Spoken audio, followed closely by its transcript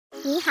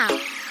你好，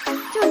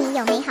祝你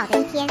有美好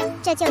的一天。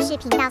这就是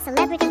频道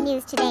Celebrity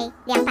News Today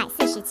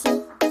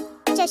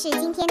 247。这是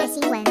今天的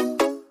新闻。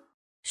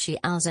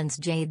Xiao Zhan's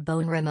Jade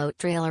Bone Remote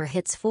trailer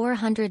hits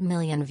 400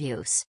 million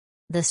views.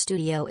 The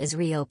studio is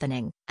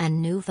reopening,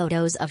 and new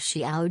photos of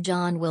Xiao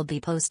Zhan will be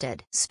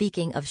posted.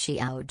 Speaking of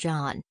Xiao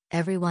Zhan,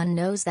 everyone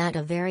knows that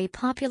a very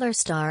popular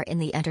star in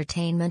the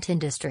entertainment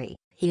industry.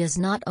 He is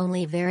not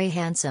only very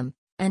handsome,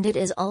 and it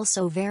is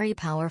also very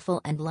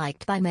powerful and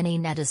liked by many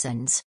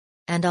netizens.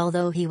 And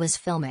although he was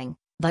filming,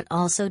 but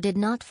also did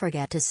not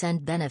forget to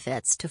send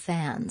benefits to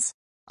fans.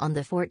 On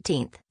the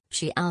 14th,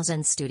 Xiao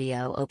Zhan's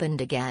studio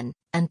opened again,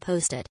 and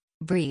posted,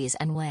 "Breeze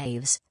and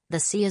waves, the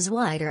sea is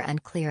wider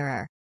and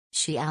clearer."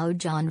 Xiao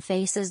Zhan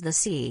faces the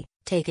sea,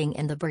 taking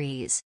in the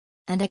breeze.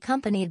 And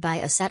accompanied by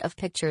a set of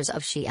pictures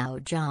of Xiao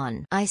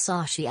Zhan. I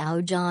saw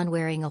Xiao Zhan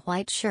wearing a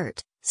white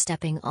shirt,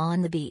 stepping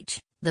on the beach,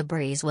 the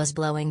breeze was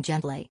blowing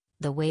gently,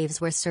 the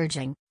waves were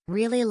surging,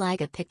 really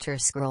like a picture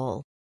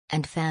scroll.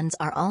 And fans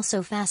are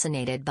also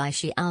fascinated by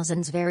Xiao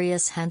Zhan's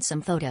various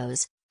handsome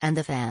photos, and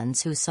the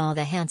fans who saw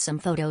the handsome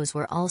photos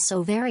were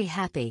also very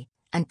happy,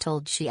 and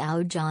told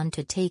Xiao Zhan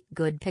to take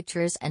good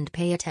pictures and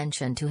pay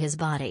attention to his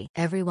body.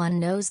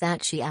 Everyone knows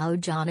that Xiao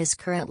Zhan is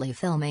currently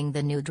filming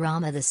the new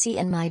drama The Sea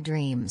in My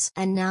Dreams.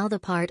 And now the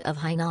part of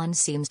Hainan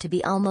seems to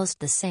be almost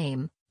the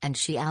same, and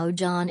Xiao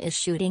Zhan is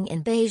shooting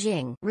in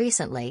Beijing.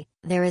 Recently,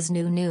 there is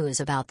new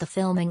news about the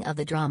filming of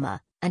the drama,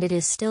 and it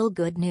is still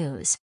good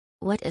news.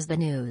 What is the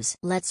news?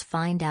 Let's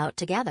find out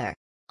together.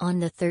 On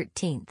the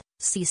 13th,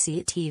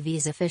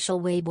 CCTV's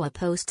official Weibo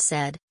post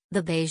said,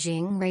 the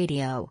Beijing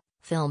Radio,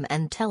 Film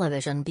and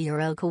Television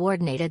Bureau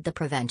coordinated the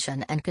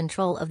prevention and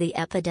control of the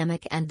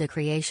epidemic and the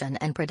creation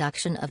and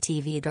production of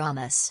TV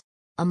dramas.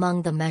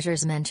 Among the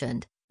measures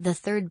mentioned, the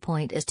third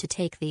point is to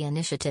take the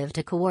initiative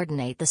to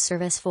coordinate the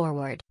service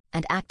forward,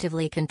 and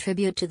actively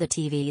contribute to the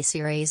TV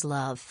series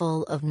Love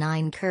Full of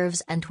Nine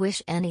Curves and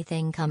Wish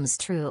Anything Comes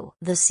True.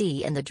 The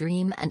Sea and the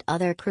Dream and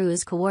other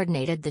crews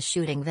coordinated the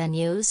shooting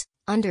venues,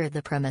 under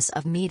the premise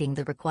of meeting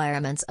the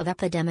requirements of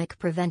epidemic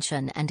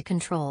prevention and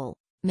control.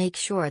 Make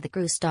sure the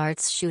crew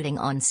starts shooting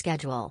on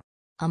schedule.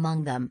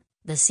 Among them,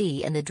 The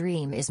Sea and the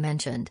Dream is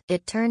mentioned.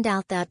 It turned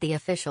out that the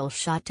official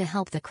shot to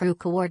help the crew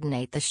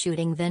coordinate the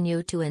shooting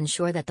venue to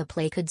ensure that the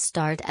play could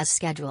start as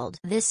scheduled.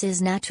 This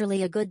is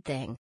naturally a good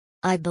thing.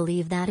 I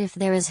believe that if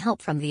there is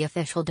help from the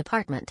official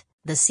department,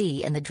 The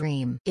Sea and the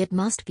Dream, it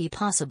must be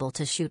possible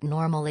to shoot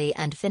normally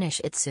and finish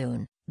it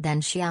soon.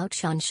 Then Xiao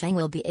Zhan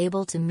will be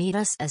able to meet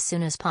us as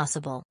soon as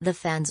possible. The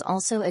fans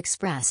also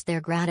expressed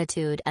their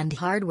gratitude and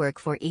hard work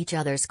for each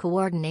other's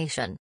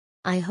coordination.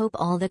 I hope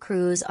all the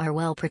crews are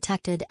well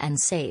protected and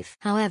safe.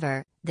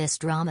 However, this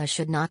drama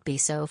should not be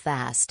so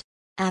fast.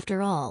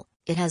 After all,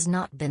 it has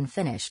not been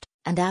finished,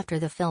 and after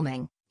the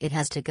filming, it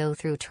has to go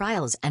through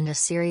trials and a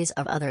series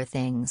of other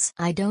things.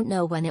 I don't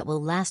know when it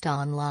will last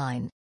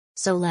online.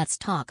 So let's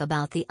talk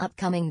about the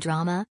upcoming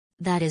drama,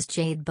 that is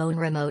Jade Bone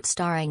Remote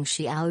starring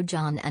Xiao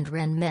Zhan and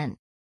Ren Min.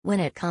 When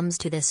it comes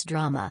to this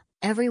drama,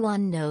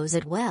 everyone knows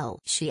it well.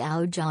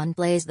 Xiao Zhan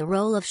plays the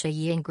role of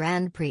Shiying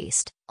Grand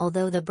Priest,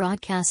 although the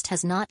broadcast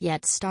has not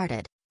yet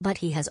started, but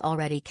he has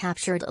already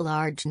captured a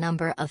large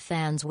number of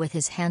fans with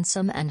his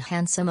handsome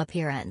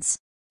appearance.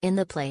 In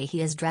the play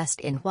he is dressed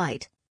in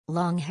white,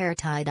 long hair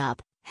tied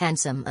up,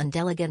 handsome and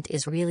elegant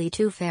is really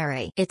too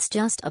fairy. It's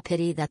just a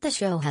pity that the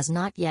show has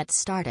not yet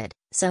started,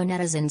 so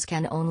netizens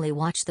can only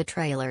watch the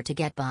trailer to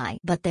get by.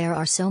 But there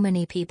are so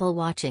many people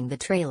watching the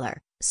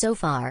trailer. So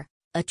far,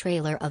 a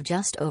trailer of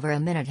just over a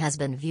minute has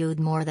been viewed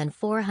more than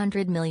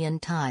 400 million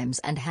times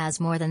and has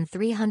more than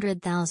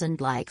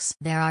 300,000 likes.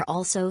 There are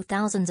also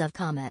thousands of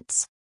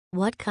comments.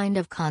 What kind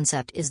of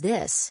concept is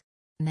this?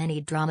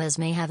 Many dramas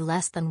may have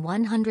less than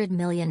 100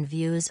 million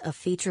views of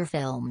feature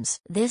films.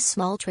 This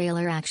small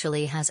trailer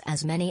actually has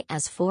as many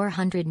as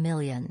 400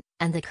 million,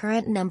 and the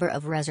current number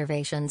of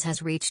reservations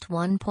has reached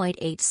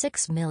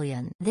 1.86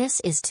 million. This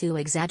is too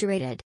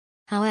exaggerated.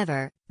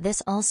 However,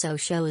 this also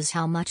shows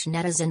how much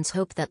netizens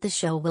hope that the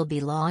show will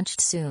be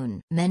launched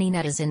soon. Many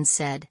netizens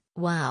said,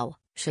 "Wow,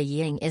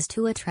 Shiying is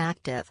too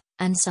attractive,"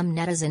 and some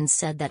netizens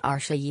said that our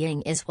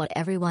Shiying is what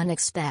everyone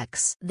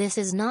expects. This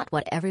is not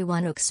what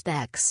everyone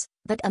expects,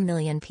 but a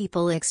million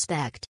people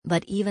expect.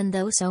 But even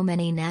though so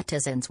many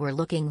netizens were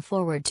looking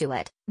forward to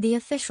it, the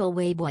official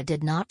Weibo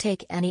did not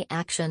take any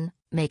action,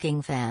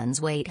 making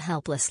fans wait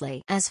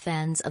helplessly. As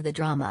fans of the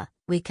drama,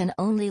 we can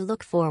only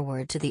look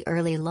forward to the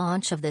early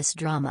launch of this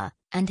drama,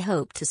 and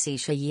hope to see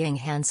Shiying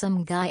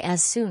handsome guy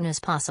as soon as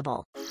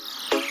possible.